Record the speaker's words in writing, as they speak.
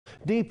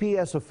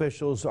DPS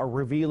officials are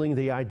revealing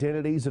the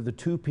identities of the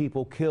two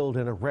people killed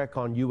in a wreck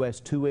on US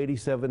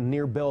 287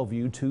 near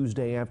Bellevue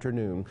Tuesday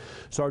afternoon.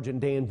 Sergeant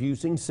Dan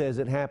Busing says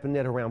it happened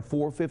at around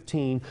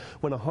 4:15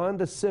 when a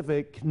Honda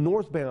Civic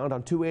northbound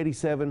on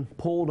 287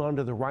 pulled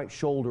onto the right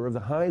shoulder of the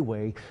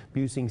highway.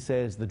 Busing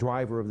says the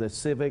driver of the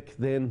Civic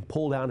then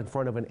pulled out in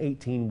front of an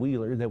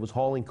 18-wheeler that was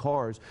hauling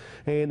cars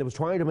and it was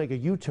trying to make a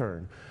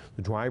U-turn.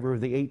 The driver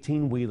of the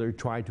 18-wheeler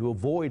tried to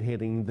avoid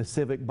hitting the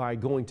Civic by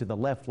going to the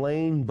left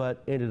lane,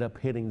 but ended up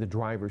hitting the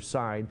driver's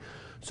side.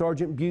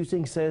 Sergeant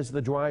Busing says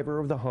the driver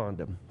of the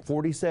Honda,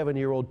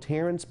 47-year-old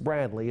Terrence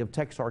Bradley of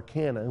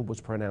Texarkana,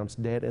 was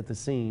pronounced dead at the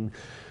scene.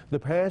 The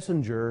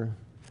passenger,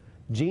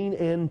 Jean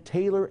N.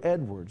 Taylor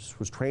Edwards,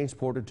 was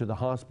transported to the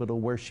hospital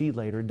where she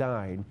later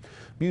died.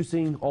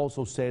 Busing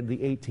also said the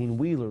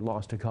 18-wheeler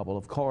lost a couple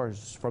of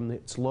cars from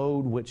its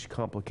load, which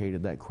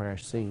complicated that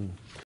crash scene.